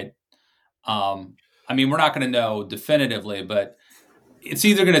 right? We're not going to know definitively, but it's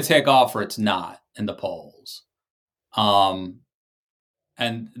either going to take off or it's not in the polls.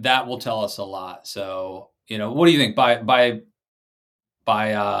 And that will tell us a lot. So, what do you think? By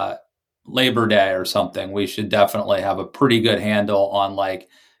Labor Day or something, we should definitely have a pretty good handle on,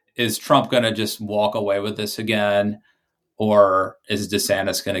 is Trump going to just walk away with this again? Or is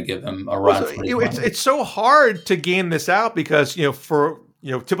DeSantis going to give him a run? It's so hard to game this out because,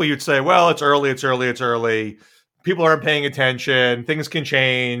 typically you'd say, well, it's early. People aren't paying attention. Things can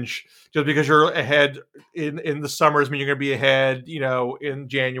change. Just because you're ahead in the summers mean you're going to be ahead, in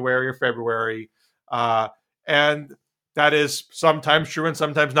January or February. And that is sometimes true and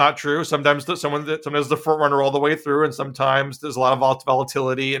sometimes not true. Sometimes the front runner all the way through, and sometimes there's a lot of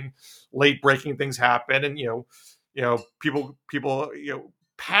volatility and late breaking things happen. And, people,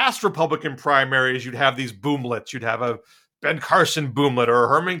 past Republican primaries, you'd have these boomlets. You'd have a Ben Carson boomlet or a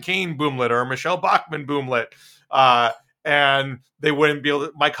Herman Cain boomlet or a Michelle Bachmann boomlet. And they wouldn't be able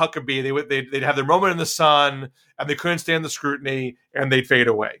to, Mike Huckabee, they'd have their moment in the sun and they couldn't stand the scrutiny and they'd fade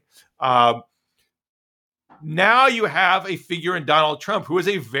away. Now you have a figure in Donald Trump who is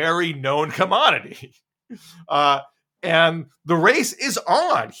a very known commodity. And the race is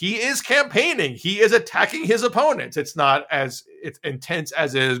on. He is campaigning. He is attacking his opponents. It's not as intense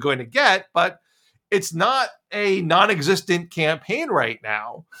as it is going to get, but it's not a non-existent campaign right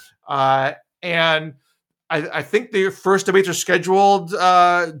now. And I think the first debates are scheduled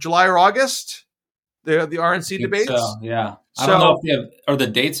July or August. The RNC debates. So, yeah. I don't know if are the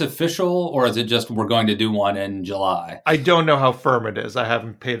dates official, or is it just we're going to do one in July? I don't know how firm it is. I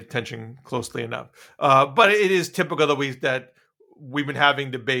haven't paid attention closely enough. But it is typical that we've been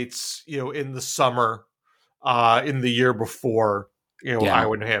having debates, in the summer, in the year before, Yeah.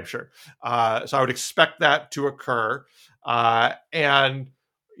 Iowa, New Hampshire. So I would expect that to occur. And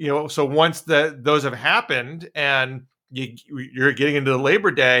so once those have happened, and you're getting into the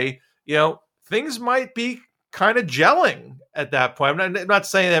Labor Day, things might be kind of gelling at that point. I'm not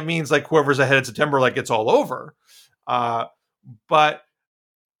saying that means like whoever's ahead in September, like it's all over. But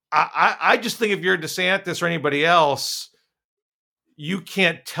I just think if you're DeSantis or anybody else, you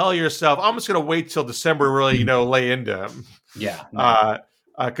can't tell yourself, I'm just going to wait till December to really, lay into him. Yeah. No.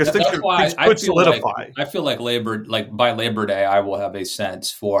 Because things could solidify. I feel like by Labor Day, I will have a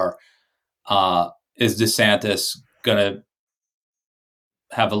sense for is DeSantis going to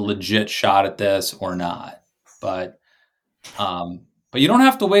have a legit shot at this or not. But you don't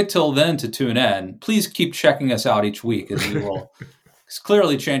have to wait till then to tune in. Please keep checking us out each week, as we will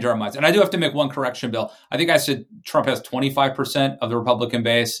clearly change our minds. And I do have to make one correction, Bill. I think I said Trump has 25% of the Republican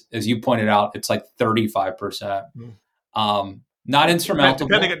base. As you pointed out, it's like 35%. Not insurmountable.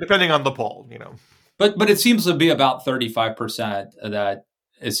 Depending on the poll, But it seems to be about 35% that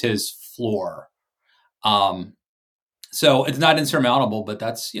is his floor. So it's not insurmountable, but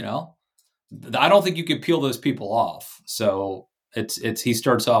that's, I don't think you could peel those people off. So he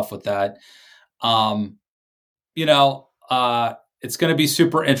starts off with that. It's going to be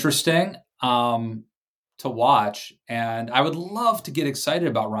super interesting to watch. And I would love to get excited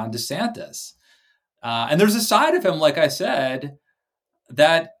about Ron DeSantis. And there's a side of him, like I said,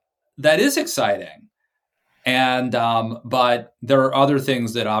 that is exciting. And but there are other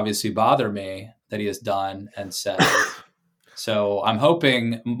things that obviously bother me that he has done and said. So I'm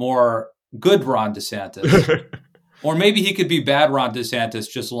hoping more good Ron DeSantis. Or maybe he could be bad Ron DeSantis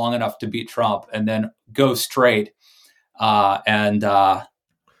just long enough to beat Trump and then go straight. That's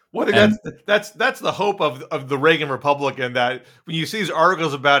the hope of the Reagan Republican, that when you see these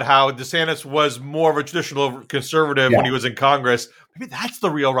articles about how DeSantis was more of a traditional conservative when he was in Congress, maybe that's the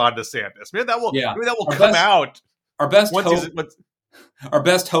real Ron DeSantis. Maybe that will come out. Our best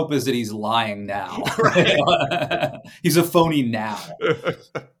hope is that he's lying now. He's a phony now.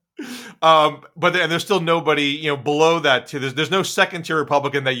 But there's still nobody, below that too. There's no second tier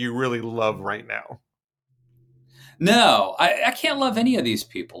Republican that you really love right now. No, I can't love any of these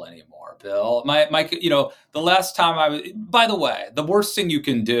people anymore, Bill. My, the last time by the way, the worst thing you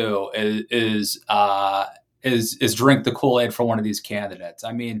can do is drink the Kool-Aid for one of these candidates.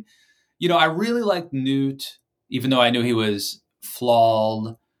 I mean, I really liked Newt, even though I knew he was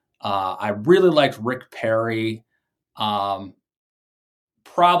flawed. I really liked Rick Perry. Probably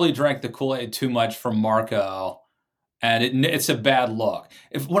drank the Kool-Aid too much from Marco. And it's a bad look.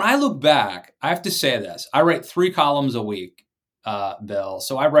 When I look back, I have to say this. I write 3 columns a week, Bill.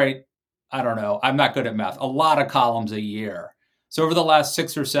 So I write, I don't know, I'm not good at math, a lot of columns a year. So over the last 10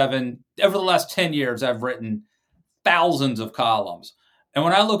 years, I've written thousands of columns. And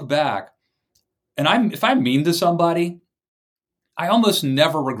when I look back, and if I'm mean to somebody, I almost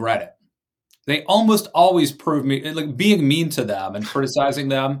never regret it. They almost always prove me, like being mean to them and criticizing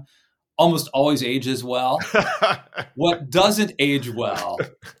them almost always ages well. What doesn't age well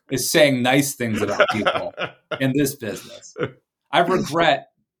is saying nice things about people in this business. I regret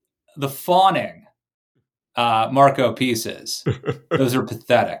the fawning Marco pieces. Those are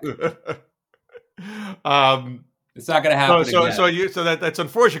pathetic. It's not going to happen again. So that's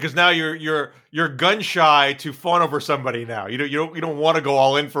unfortunate, because now you're gun shy to fawn over somebody now. You don't want to go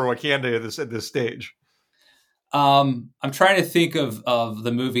all in for a candidate at this stage. I'm trying to think of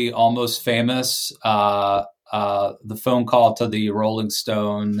the movie Almost Famous, the phone call to the Rolling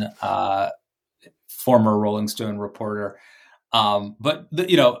Stone, former Rolling Stone reporter. But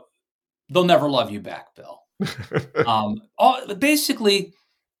they'll never love you back, Bill. Basically,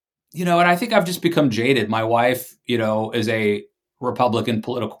 and I think I've just become jaded. My wife, is a Republican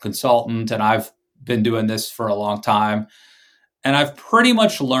political consultant, and I've been doing this for a long time. And I've pretty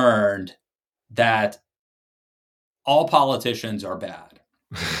much learned that all politicians are bad.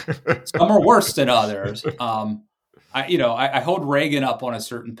 Some are worse than others. I hold Reagan up on a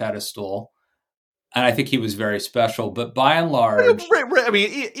certain pedestal, and I think he was very special. But by and large, I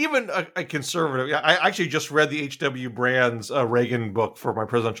mean, even a conservative. I actually just read the H.W. Brand's Reagan book for my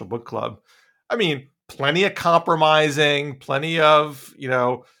presidential book club. I mean, plenty of compromising, plenty of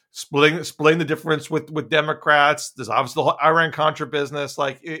splitting the difference with Democrats. There's obviously the whole Iran-Contra business.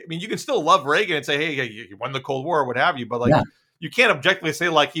 Like, I mean, you can still love Reagan and say, hey, you won the Cold War, what have you. But you can't objectively say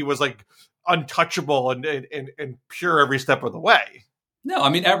like he was like untouchable and pure every step of the way. No, I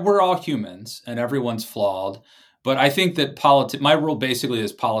mean, we're all humans and everyone's flawed. But I think that my rule basically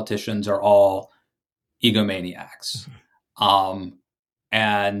is politicians are all egomaniacs.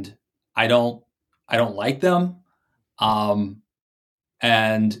 And I don't like them.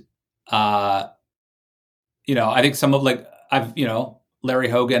 And, I think some of Larry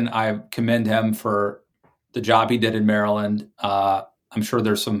Hogan, I commend him for the job he did in Maryland. I'm sure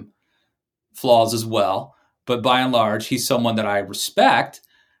there's some flaws as well, but by and large, he's someone that I respect.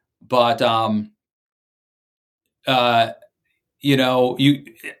 But,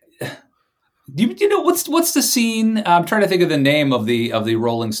 what's the scene? I'm trying to think of the name of the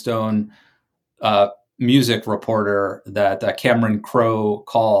Rolling Stone music reporter that Cameron Crowe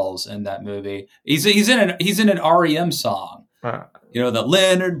calls in that movie. He's in an REM song. The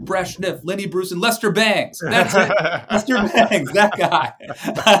Leonard Brezhnev, Lenny Bruce, and Lester Bangs. That's it. Lester Bangs, that guy.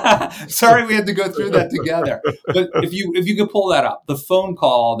 Sorry we had to go through that together. But if you could pull that up, the phone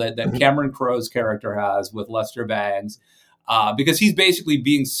call that Cameron Crowe's character has with Lester Bangs, because he's basically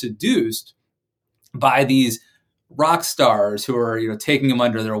being seduced by these rock stars who are, taking him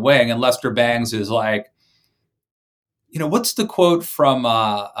under their wing. And Lester Bangs is like, what's the quote from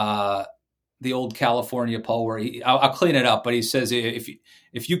the old California poll where I'll clean it up, but he says,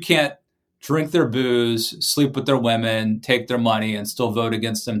 if you can't drink their booze, sleep with their women, take their money, and still vote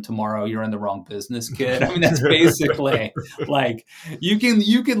against them tomorrow, you're in the wrong business, kid. I mean, that's basically like you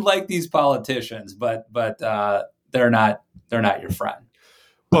can like these politicians, but they're not your friend.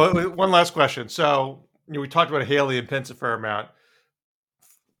 Well, one last question. So we talked about Haley and Pence a fair amount.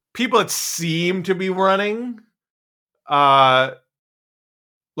 People that seem to be running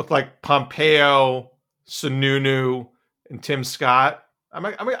look like Pompeo, Sununu, and Tim Scott. I'm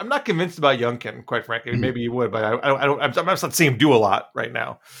not convinced about Youngkin, quite frankly. Maybe you would, but I'm not seeing him do a lot right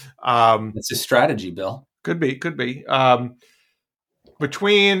now. It's a strategy, Bill. Could be.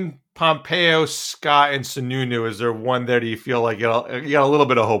 Between Pompeo, Scott, and Sununu, is there one there do you feel like you got a little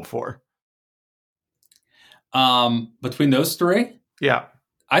bit of hope for? Between those three? Yeah.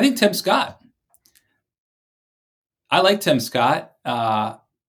 I think Tim Scott. I like Tim Scott.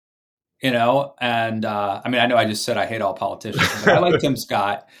 And I know I just said I hate all politicians, but I like Tim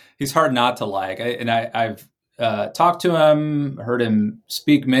Scott. He's hard not to like. I've talked to him, heard him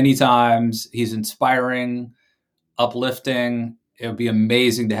speak many times. He's inspiring, uplifting. It would be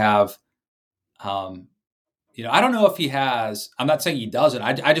amazing to have, I don't know if he has, I'm not saying he doesn't.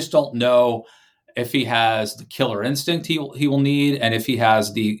 I just don't know if he has the killer instinct he will need, and if he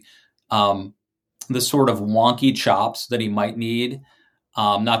has the sort of wonky chops that he might need.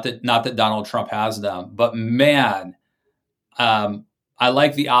 Not that Donald Trump has them, but man, I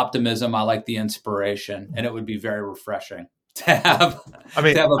like the optimism. I like the inspiration, and it would be very refreshing to have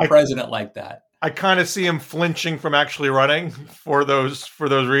a president like that. I kind of see him flinching from actually running for those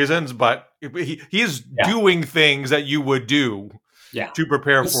reasons, but he's doing things that you would do to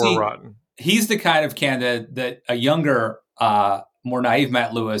prepare for a run. He's the kind of candidate that a younger, more naive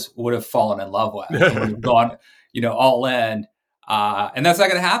Matt Lewis would have fallen in love with and would have gone, all in. And that's not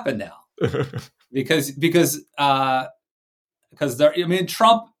going to happen now because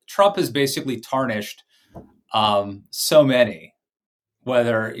Trump has basically tarnished so many,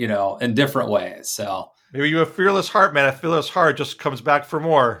 whether in different ways. So maybe you have a fearless heart, man. A fearless heart just comes back for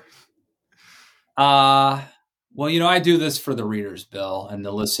more. Well, I do this for the readers, Bill, and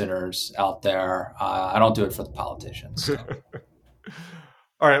the listeners out there. I don't do it for the politicians. So.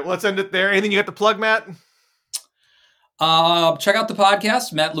 All right, let's end it there. Anything you got to plug, Matt? Check out the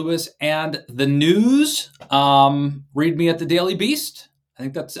podcast, Matt Lewis and the News. Read me at the Daily Beast. I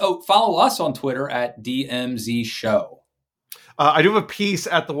think follow us on Twitter at DMZ Show. I do have a piece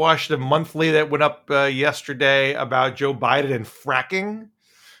at the Washington Monthly that went up yesterday about Joe Biden and fracking,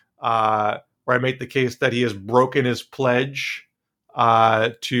 where I make the case that he has broken his pledge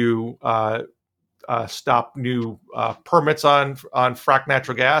to stop new permits on frack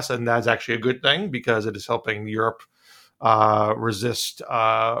natural gas, and that's actually a good thing because it is helping Europe resist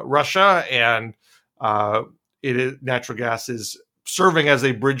Russia, and natural gas is serving as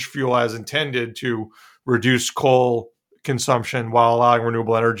a bridge fuel as intended to reduce coal consumption while allowing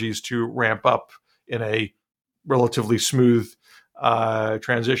renewable energies to ramp up in a relatively smooth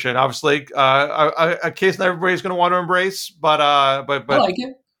transition. Obviously, a case that everybody's going to want to embrace, but I like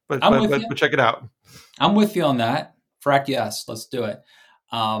it. But check it out. I'm with you on that. Frack, yes, let's do it.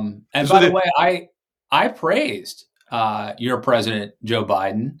 And by the way, I praised your president, Joe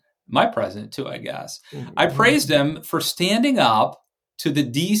Biden, my president too, I guess. Mm-hmm. I praised him for standing up to the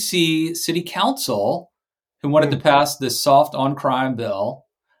D.C. City Council, who wanted to pass this soft on crime bill,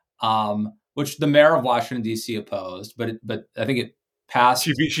 which the mayor of Washington, D.C. opposed, but I think it passed.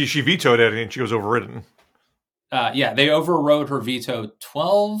 She vetoed it, and she was overridden. They overrode her veto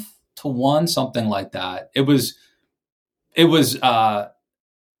 12-1, something like that. It was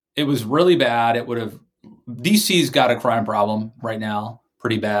really bad. It would have DC's got a crime problem right now,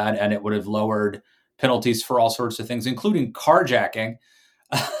 pretty bad, and it would have lowered penalties for all sorts of things, including carjacking.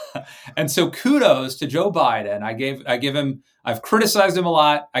 And so kudos to Joe Biden. I've criticized him a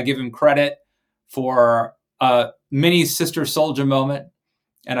lot. I give him credit for a mini Sister Soldier moment.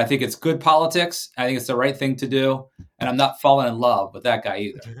 And I think it's good politics. I think it's the right thing to do. And I'm not falling in love with that guy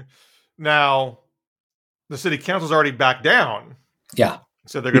either. Now, the city council's already backed down. Yeah.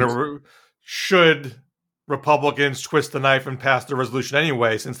 So they're going to, should Republicans twist the knife and pass the resolution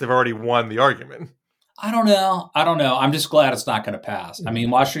anyway, since they've already won the argument? I don't know. I'm just glad it's not going to pass. I mean,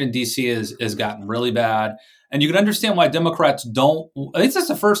 Washington, D.C. has gotten really bad. And you can understand why Democrats don't. I think this is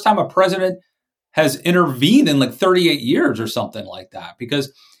the first time a president has intervened in like 38 years or something like that. Because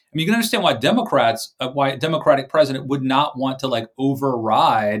I mean, you can understand why why a Democratic president would not want to like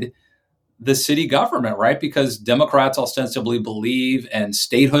override the city government, right? Because Democrats ostensibly believe in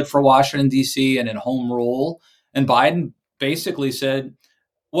statehood for Washington, D.C. and in home rule. And Biden basically said,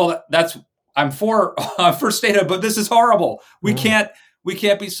 well, I'm for statehood, but this is horrible. We can't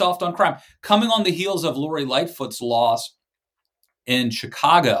be soft on crime. Coming on the heels of Lori Lightfoot's loss in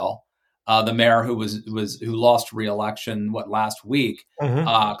Chicago, the mayor who lost re-election last week,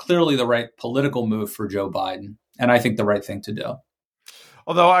 clearly the right political move for Joe Biden, and I think the right thing to do.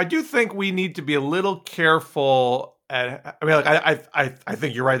 Although I do think we need to be a little careful. I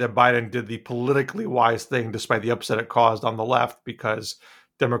think you're right that Biden did the politically wise thing, despite the upset it caused on the left, because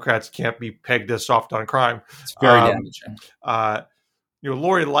Democrats can't be pegged as soft on crime. It's very damaging.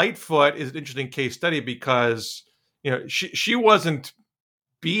 Lori Lightfoot is an interesting case study because she wasn't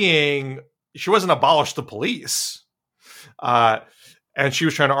abolished the police, and she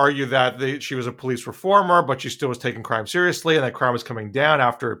was trying to argue that she was a police reformer, but she still was taking crime seriously, and that crime was coming down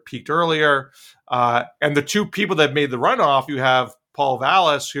after it peaked earlier. And the two people that made the runoff, you have Paul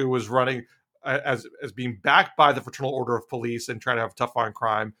Vallas, who was running as being backed by the Fraternal Order of Police and trying to have tough on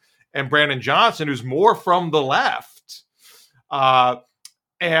crime, and Brandon Johnson, who's more from the left,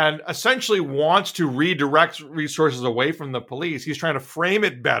 and essentially wants to redirect resources away from the police. He's trying to frame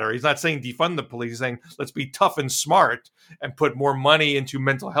it better. He's not saying defund the police. He's saying let's be tough and smart and put more money into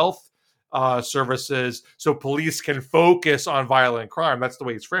mental health services so police can focus on violent crime. That's the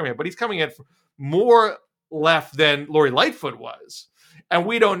way he's framing it. But he's coming in more left than Lori Lightfoot was. And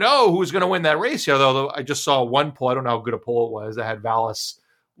we don't know who's going to win that race yet, although I just saw one poll. I don't know how good a poll it was that had Vallas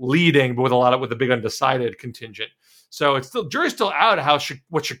leading, but with a big undecided contingent. So it's still, jury's still out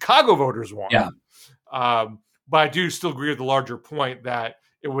what Chicago voters want. Yeah. But I do still agree with the larger point that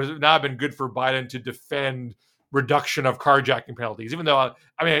it would not have been good for Biden to defend reduction of carjacking penalties, even though,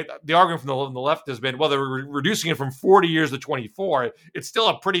 the argument from the left has been, well, they're reducing it from 40 years to 24. It's still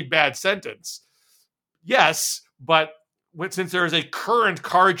a pretty bad sentence. Yes, but since there is a current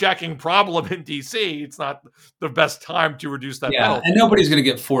carjacking problem in D.C., it's not the best time to reduce that penalty. And nobody's going to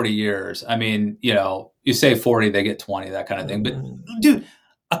get 40 years. I mean, you say 40, they get 20, that kind of thing. But dude,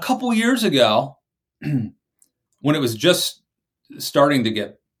 a couple years ago, when it was just starting to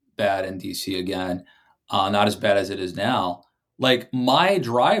get bad in D.C. again, not as bad as it is now, like my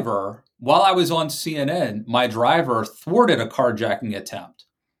driver, while I was on CNN, my driver thwarted a carjacking attempt.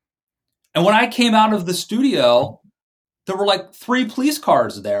 And when I came out of the studio, there were like 3 police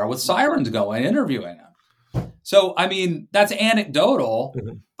cars there with sirens going, interviewing him. So, that's anecdotal,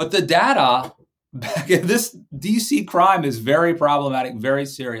 but the data back in this DC crime is very problematic, very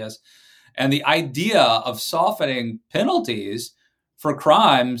serious. And the idea of softening penalties for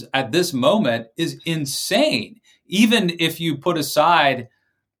crimes at this moment is insane. Even if you put aside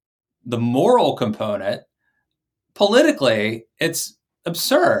the moral component, politically, it's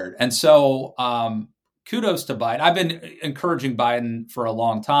absurd. And so, kudos to Biden. I've been encouraging Biden for a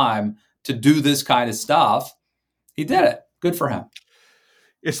long time to do this kind of stuff. He did it. Good for him.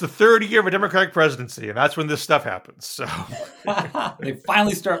 It's the third year of a Democratic presidency, and that's when this stuff happens. So they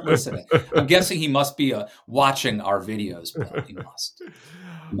finally start listening. I'm guessing he must be watching our videos. But he must.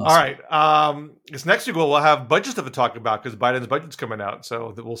 All right. This next week we'll have budget stuff to talk about because Biden's budget's coming out.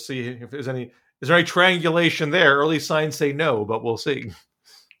 So we'll see if there's any. Is there any triangulation there? Early signs say no, but we'll see.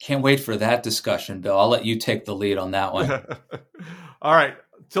 Can't wait for that discussion, Bill. I'll let you take the lead on that one. All right.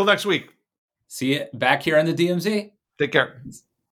 Till next week. See you back here in the DMZ. Take care.